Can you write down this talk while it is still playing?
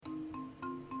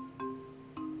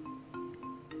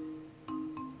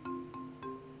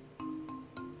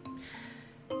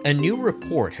A new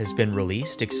report has been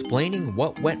released explaining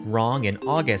what went wrong in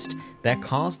August that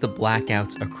caused the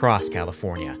blackouts across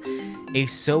California. A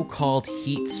so-called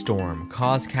heat storm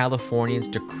caused Californians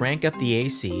to crank up the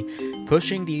AC,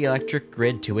 pushing the electric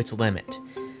grid to its limit.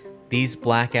 These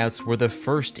blackouts were the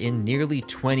first in nearly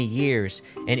 20 years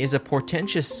and is a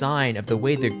portentous sign of the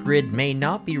way the grid may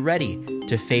not be ready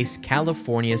to face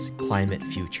California's climate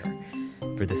future.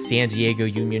 For the San Diego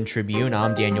Union Tribune,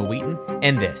 I'm Daniel Wheaton,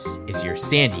 and this is your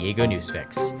San Diego News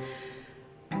Fix.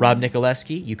 Rob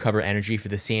Nicoleski, you cover energy for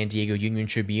the San Diego Union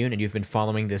Tribune, and you've been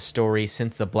following this story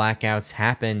since the blackouts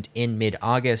happened in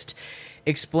mid-August.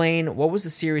 Explain, what was the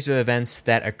series of events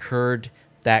that occurred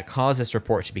that caused this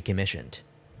report to be commissioned?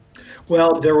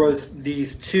 Well, there was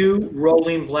these two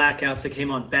rolling blackouts that came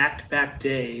on back-to-back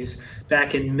days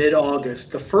back in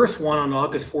mid-August. The first one on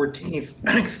August 14th,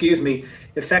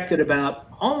 affected about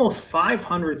almost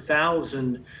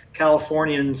 500,000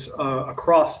 Californians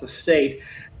across the state.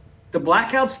 The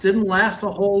blackouts didn't last a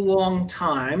whole long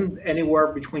time,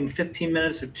 anywhere between 15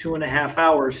 minutes to 2.5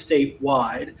 hours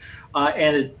statewide,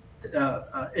 and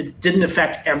it didn't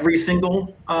affect every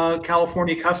single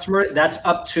California customer. That's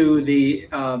up to the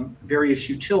various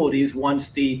utilities once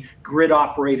the grid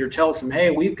operator tells them,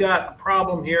 hey, we've got a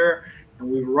problem here, and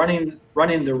we're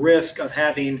running the risk of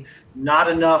having not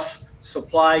enough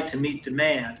supply to meet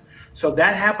demand. So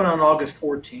that happened on August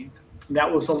 14th.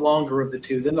 That was the longer of the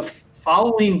two. Then the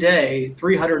following day,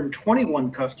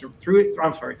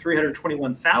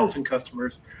 321,000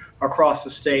 customers across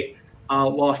the state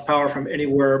lost power from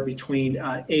anywhere between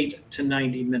 8 to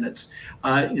 90 minutes.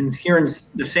 Here in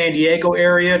the San Diego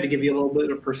area, to give you a little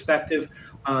bit of perspective,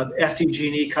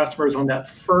 SDG&E customers on that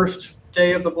first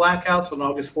day of the blackouts on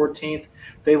August 14th,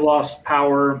 they lost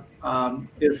power.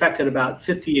 It affected about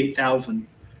 58,000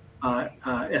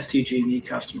 SDG&E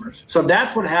customers. So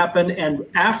that's what happened. And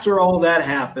after all that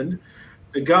happened,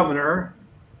 the governor,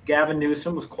 Gavin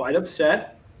Newsom, was quite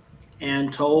upset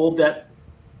and told that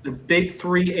the big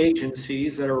three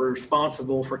agencies that are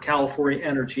responsible for California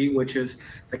Energy, which is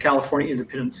the California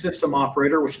Independent System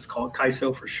Operator, which is called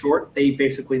CAISO for short, they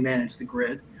basically manage the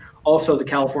grid. Also, the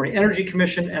California Energy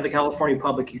Commission and the California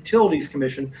Public Utilities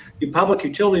Commission. The Public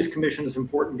Utilities Commission is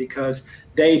important because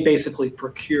they basically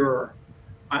procure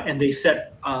and they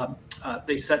set the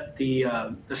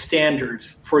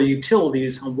standards for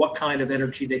utilities on what kind of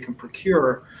energy they can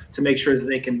procure to make sure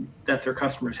that their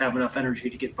customers have enough energy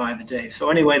to get by the day.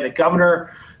 So anyway, the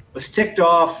governor was ticked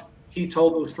off. He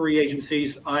told those three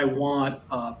agencies, I want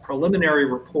a preliminary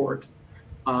report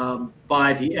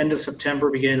by the end of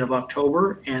September, beginning of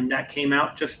October, and that came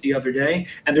out just the other day.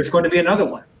 And there's going to be another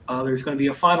one. There's going to be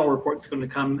a final report that's going to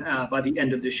come by the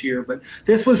end of this year. But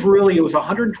this was it was a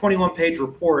 121-page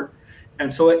report.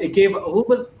 And so it gave a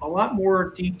lot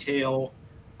more detail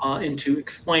into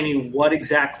explaining what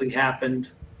exactly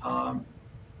happened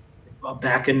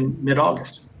back in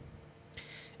mid-August.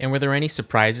 And were there any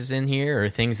surprises in here or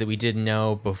things that we didn't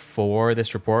know before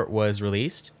this report was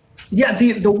released? Yeah,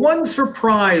 the one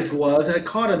surprise was, and it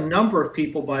caught a number of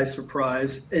people by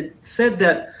surprise, it said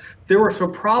that there were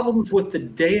some problems with the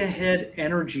day-ahead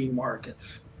energy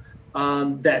markets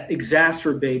that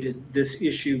exacerbated this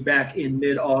issue back in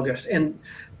mid-August. And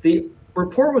the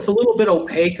report was a little bit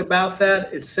opaque about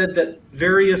that. It said that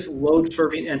various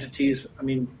load-serving entities,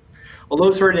 a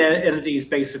load-serving entity is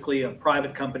basically a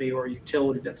private company or a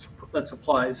utility that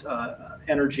supplies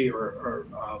energy or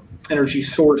energy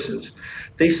sources.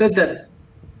 They said that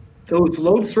those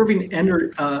load-serving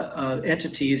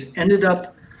entities ended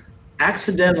up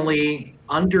accidentally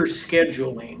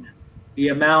under-scheduling the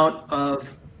amount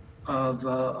of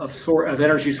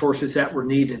energy sources that were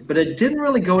needed. But it didn't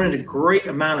really go into a great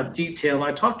amount of detail. And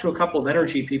I talked to a couple of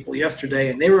energy people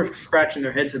yesterday, and they were scratching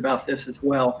their heads about this as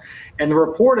well. And the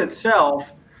report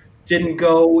itself didn't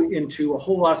go into a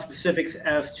whole lot of specifics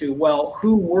as to, well,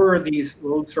 who were these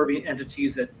load-serving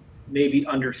entities that may be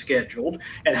under-scheduled,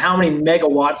 and how many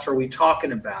megawatts are we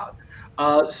talking about?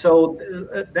 So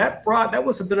that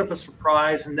was a bit of a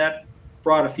surprise, and that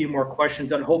brought a few more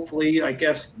questions. And hopefully, I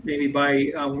guess maybe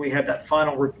by when we have that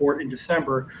final report in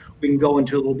December, we can go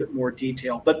into a little bit more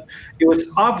detail. But it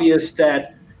was obvious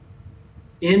that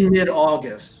in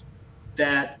mid-August,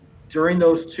 that during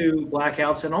those two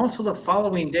blackouts, and also the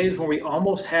following days when we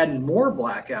almost had more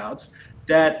blackouts,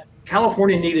 that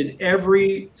California needed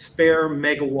every spare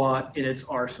megawatt in its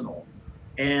arsenal.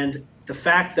 And the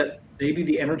fact that maybe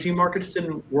the energy markets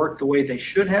didn't work the way they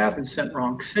should have and sent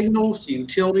wrong signals to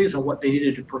utilities on what they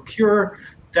needed to procure,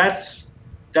 that's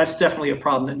definitely a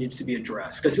problem that needs to be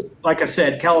addressed. Because, like I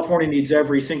said, California needs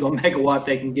every single megawatt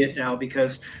they can get now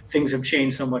because things have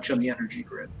changed so much on the energy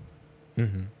grid.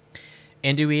 Mm-hmm.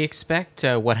 And do we expect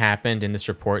what happened in this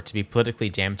report to be politically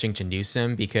damaging to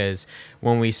Newsom? Because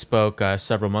when we spoke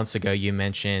several months ago, you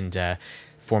mentioned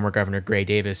former Governor Gray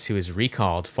Davis, who was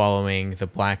recalled following the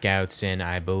blackouts in,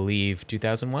 I believe,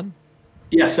 2001?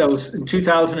 Yes, that was in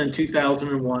 2000 and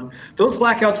 2001. Those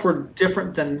blackouts were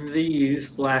different than these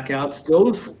blackouts.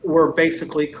 Those were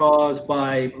basically caused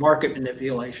by market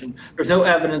manipulation. There's no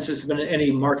evidence there's been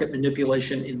any market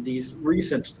manipulation in these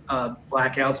recent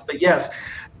blackouts. But yes,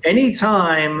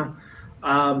 anytime,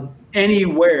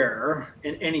 anywhere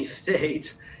in any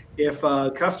state, if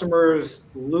customers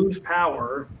lose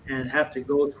power and have to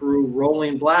go through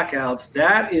rolling blackouts,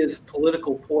 that is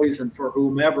political poison for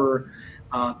whomever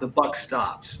the buck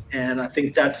stops. And I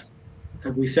think that's,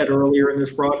 as we said earlier in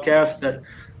this broadcast, that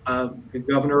the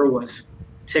governor was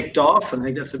ticked off, and I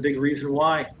think that's a big reason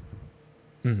why.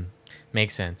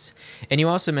 Makes sense. And you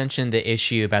also mentioned the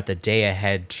issue about the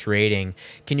day-ahead trading.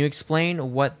 Can you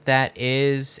explain what that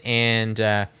is and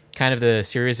kind of the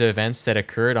series of events that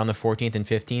occurred on the 14th and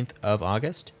 15th of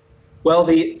August? Well,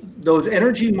 those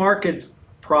energy market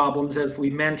problems, as we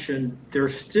mentioned, they're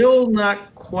still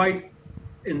not quite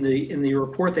in the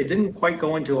report. They didn't quite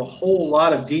go into a whole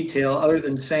lot of detail other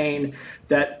than saying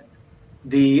that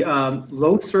the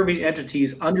load-serving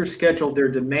entities underscheduled their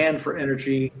demand for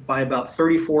energy by about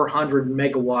 3,400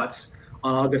 megawatts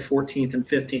on August 14th and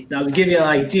 15th. Now, to give you an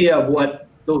idea of what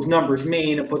those numbers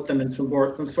mean and put them in some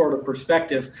sort of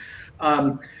perspective,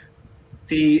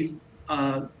 the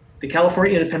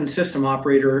California Independent System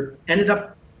Operator ended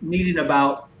up needing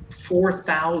about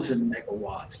 4,000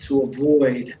 megawatts to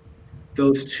avoid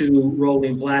those two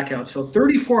rolling blackouts. So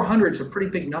 3,400 is a pretty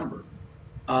big number.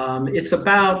 It's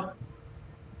about,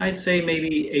 I'd say,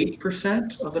 maybe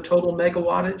 8% of the total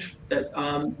megawattage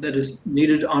that is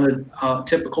needed on a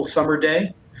typical summer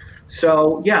day.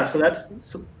 So yeah, so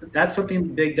that's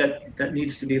something big that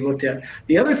needs to be looked at.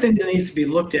 The other thing that needs to be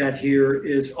looked at here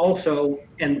is also,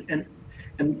 and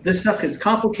this stuff is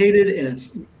complicated, and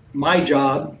it's my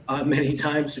job many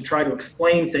times to try to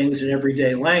explain things in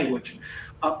everyday language.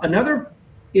 Another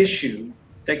issue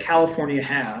that California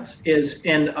has is,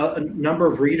 and a number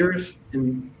of readers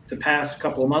in the past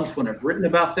couple of months when I've written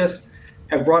about this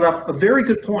have brought up a very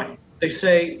good point. They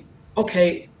say,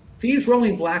 okay, these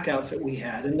rolling blackouts that we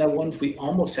had, and the ones we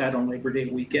almost had on Labor Day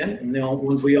weekend, and the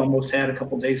ones we almost had a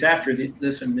couple of days after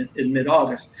this in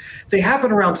mid-August, they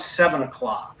happen around 7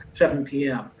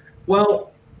 p.m.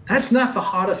 Well, that's not the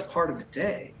hottest part of the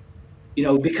day,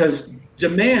 because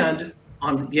demand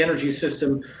on the energy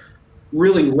system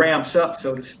really ramps up,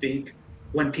 so to speak,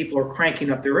 when people are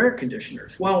cranking up their air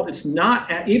conditioners. Well, it's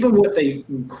not, even with the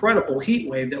incredible heat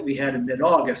wave that we had in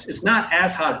mid-August, it's not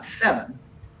as hot at 7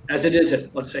 as it is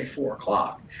at, let's say, 4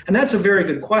 o'clock. And that's a very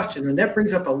good question. And that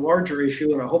brings up a larger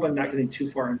issue, and I hope I'm not getting too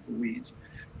far into the weeds.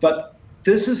 But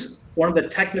this is one of the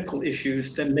technical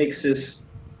issues that makes this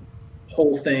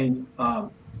whole thing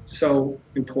so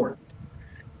important.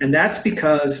 And that's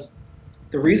because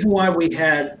the reason why we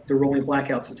had the rolling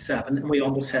blackouts at 7, and we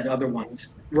almost had other ones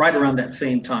right around that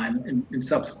same time in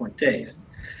subsequent days,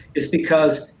 is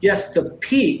because, yes, the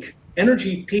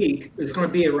energy peak is going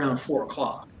to be around 4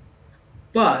 o'clock.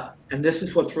 But, and this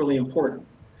is what's really important,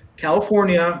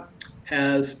 California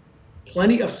has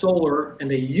plenty of solar,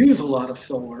 and they use a lot of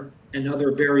solar and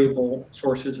other variable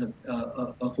sources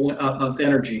of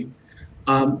energy.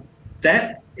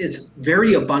 That is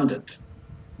very abundant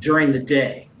during the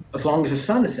day, as long as the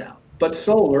sun is out. But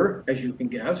solar, as you can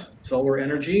guess, solar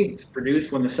energy is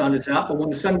produced when the sun is out. But when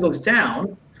the sun goes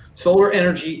down, solar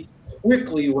energy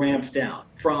quickly ramps down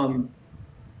from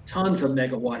tons of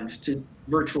megawattage to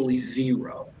virtually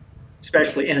zero,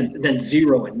 especially, and then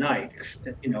zero at night,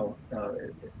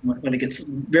 when it gets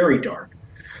very dark.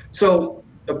 So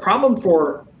the problem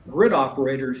for grid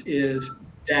operators is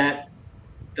that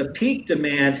the peak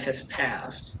demand has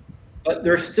passed, but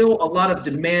there's still a lot of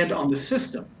demand on the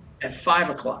system at 5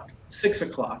 o'clock, 6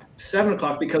 o'clock, 7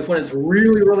 o'clock, because when it's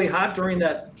really, really hot during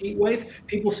that heat wave,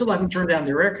 people still haven't turned down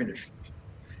their air conditioners.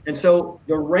 And so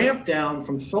the ramp down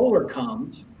from solar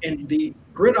comes, and the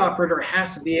grid operator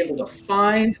has to be able to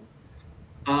find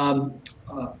a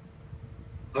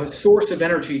source of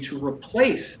energy to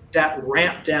replace that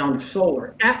ramp down of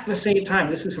solar at the same time.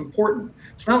 This is important.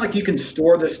 It's not like you can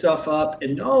store this stuff up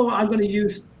and, I'm going to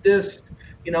use this,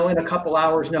 in a couple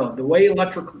hours. No, the way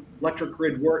electric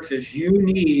grid works is you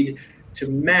need to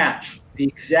match the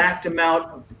exact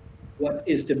amount of what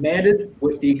is demanded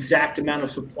with the exact amount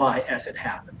of supply as it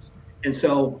happens. And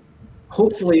so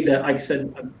hopefully that, like I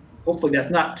said, hopefully that's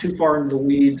not too far into the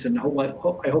weeds, and I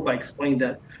hope I explained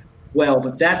that well,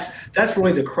 but that's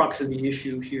really the crux of the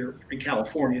issue here in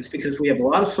California, is because we have a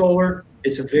lot of solar,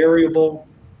 It's a variable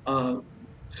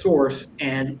source,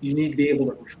 and you need to be able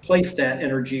to replace that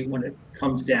energy when it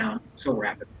comes down so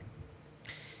rapidly.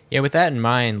 Yeah, with that in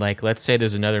mind, like let's say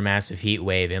there's another massive heat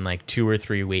wave in like 2 or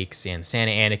 3 weeks in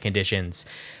Santa Ana conditions.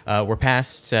 We're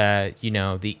past,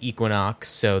 the equinox,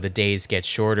 so the days get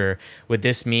shorter. Would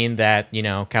this mean that,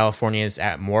 California is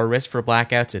at more risk for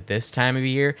blackouts at this time of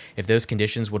year if those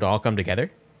conditions would all come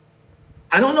together?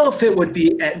 I don't know if it would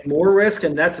be at more risk,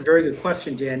 and that's a very good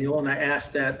question, Daniel. And I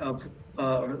asked that of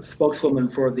spokeswoman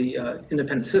for the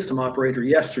independent system operator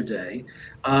yesterday,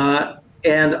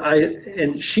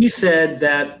 and she said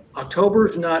that October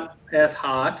is not as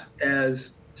hot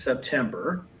as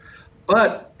September,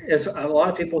 but as a lot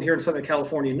of people here in Southern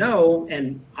California know,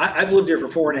 and I've lived here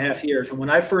for 4.5 years, and when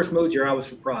I first moved here, I was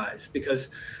surprised because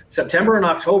September and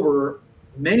October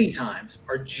many times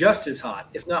are just as hot,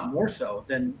 if not more so,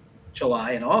 than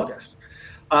July and August.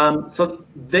 So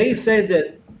they say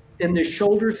that in the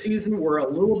shoulder season, we're a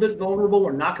little bit vulnerable.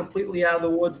 We're not completely out of the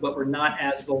woods, but we're not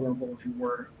as vulnerable as we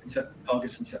were in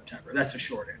August and September. That's a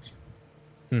short answer.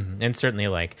 Mm-hmm. And certainly,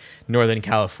 like Northern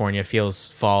California feels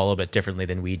fall a little bit differently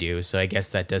than we do. So I guess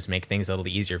that does make things a little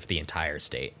easier for the entire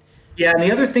state. Yeah, and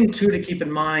the other thing too to keep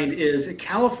in mind is that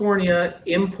California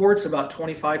imports about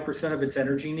 25% of its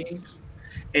energy needs.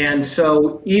 And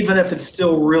so even if it's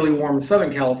still really warm in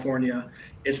Southern California,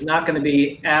 it's not going to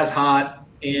be as hot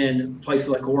in places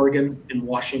like Oregon and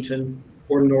Washington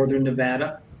or Northern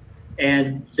Nevada.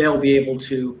 And they'll be able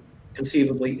to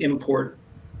conceivably import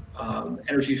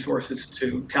energy sources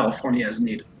to California as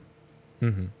needed.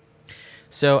 Mm-hmm.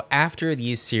 So after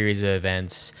these series of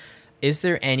events, is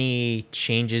there any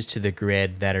changes to the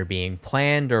grid that are being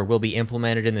planned or will be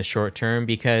implemented in the short term?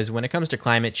 Because when it comes to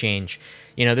climate change,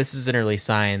 this is an early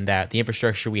sign that the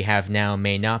infrastructure we have now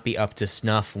may not be up to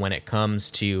snuff when it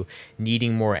comes to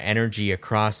needing more energy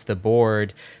across the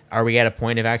board. Are we at a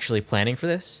point of actually planning for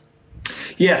this?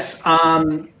 Yes.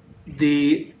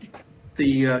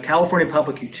 The California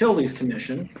Public Utilities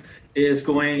Commission is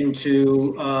going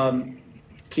to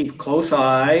keep a close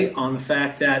eye on the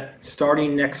fact that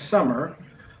starting next summer,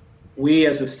 we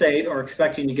as a state are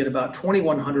expecting to get about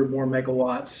 2,100 more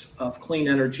megawatts of clean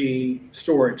energy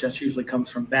storage. That usually comes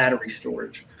from battery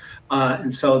storage.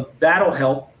 And so that'll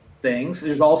help things.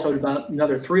 There's also about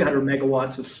another 300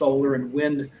 megawatts of solar and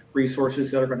wind resources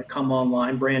that are going to come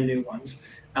online, brand new ones,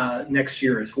 next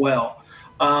year as well.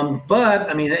 But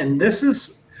I mean, and this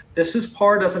is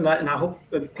part of, and I hope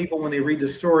that people, when they read the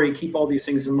story, keep all these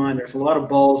things in mind. There's a lot of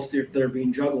balls that are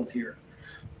being juggled here.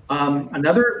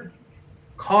 Another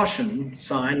caution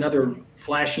sign, another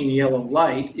flashing yellow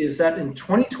light, is that in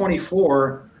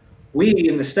 2024, we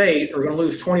in the state are going to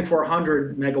lose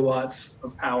 2,400 megawatts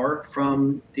of power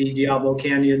from the Diablo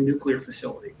Canyon nuclear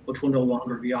facility, which will no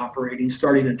longer be operating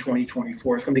starting in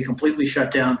 2024. It's going to be completely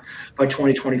shut down by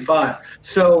 2025.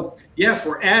 So yes,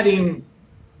 we're adding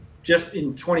just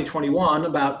in 2021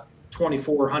 about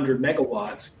 2,400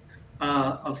 megawatts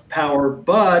of power,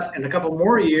 but in a couple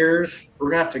more years, we're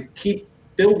going to have to keep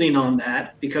building on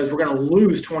that because we're going to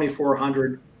lose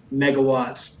 2,400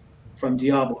 megawatts from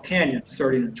Diablo Canyon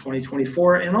starting in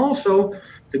 2024. And also,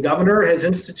 the governor has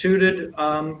instituted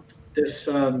this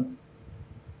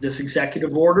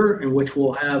executive order in which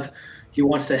he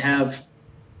wants to have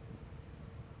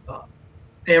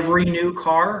every new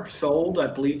car sold, I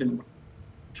believe, in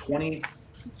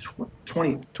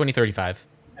 2035.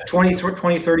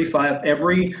 2035,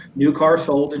 every new car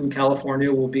sold in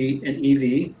California will be an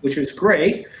EV, which is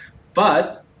great,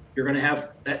 but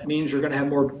that means you're going to have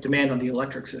more demand on the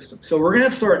electric system. So we're going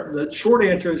to start, the short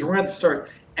answer is we're going to have to start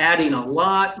adding a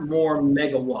lot more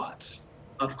megawatts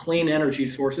of clean energy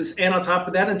sources. And on top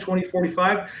of that, in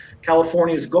 2045,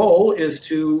 California's goal is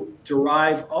to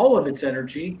derive all of its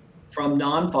energy from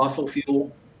non-fossil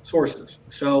fuel sources.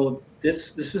 So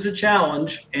this is a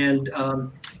challenge, and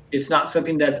it's not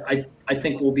something that I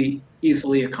think will be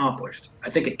easily accomplished. I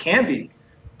think it can be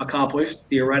accomplished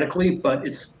theoretically, but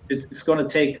it's going to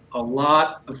take a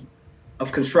lot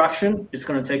of construction. It's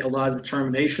going to take a lot of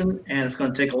determination, and it's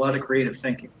going to take a lot of creative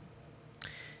thinking.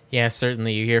 Yeah,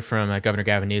 certainly. You hear from Governor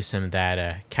Gavin Newsom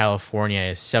that California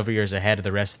is several years ahead of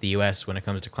the rest of the U.S. when it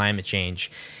comes to climate change.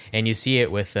 And you see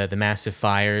it with the massive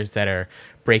fires that are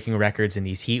breaking records in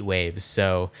these heat waves.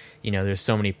 So, there's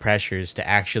so many pressures to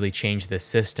actually change the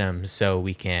system so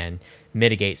we can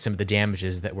mitigate some of the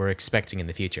damages that we're expecting in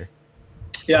the future.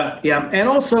 Yeah. And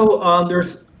also,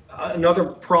 there's another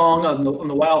prong on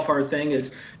the wildfire thing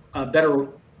is better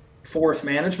forest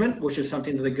management, which is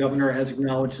something that the governor has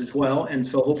acknowledged as well. And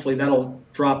so hopefully that'll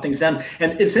drop things down.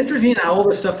 And it's interesting how all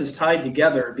this stuff is tied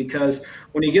together, because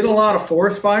when you get a lot of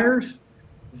forest fires,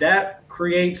 that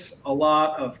creates a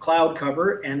lot of cloud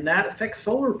cover, and that affects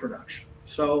solar production.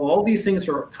 So all these things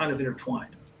are kind of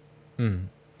intertwined.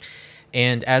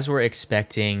 And as we're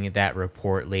expecting that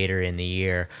report later in the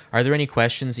year, are there any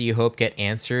questions that you hope get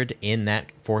answered in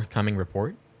that forthcoming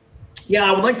report? Yeah,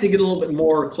 I would like to get a little bit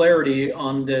more clarity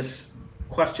on this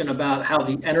question about how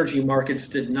the energy markets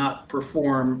did not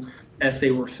perform as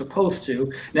they were supposed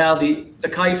to. Now, the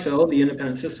CAISO, the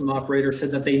independent system operator,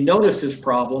 said that they noticed this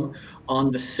problem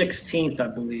on the 16th, I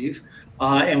believe,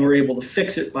 and were able to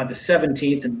fix it by the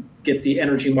 17th and get the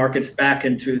energy markets back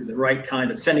into the right kind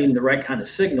of, sending the right kind of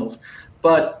signals.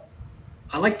 But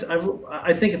I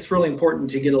think it's really important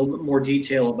to get a little bit more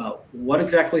detail about what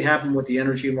exactly happened with the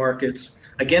energy markets.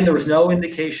 Again, there was no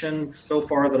indication so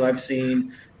far that I've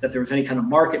seen that there was any kind of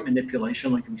market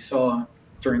manipulation like we saw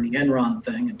during the Enron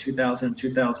thing in 2000 and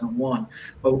 2001.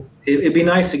 But it'd be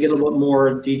nice to get a little bit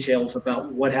more details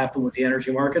about what happened with the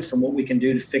energy markets and what we can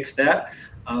do to fix that.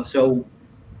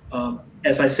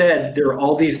 As I said, there are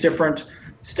all these different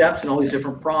steps and all these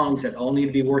different prongs that all need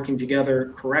to be working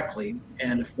together correctly.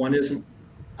 And if one is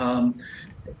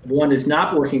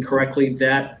not working correctly,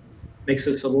 that makes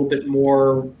us a little bit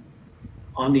more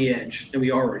on the edge than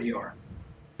we already are.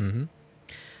 Mm-hmm.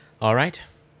 All right.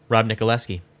 Rob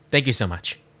Nikolewski, thank you so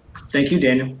much. Thank you,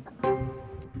 Daniel.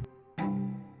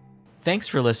 Thanks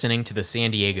for listening to the San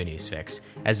Diego News Fix.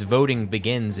 As voting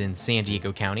begins in San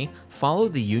Diego County, follow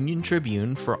the Union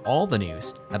Tribune for all the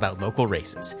news about local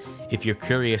races. If you're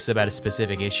curious about a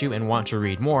specific issue and want to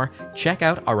read more, check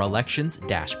out our elections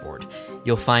dashboard.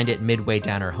 You'll find it midway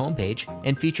down our homepage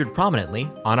and featured prominently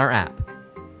on our app.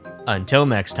 Until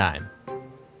next time.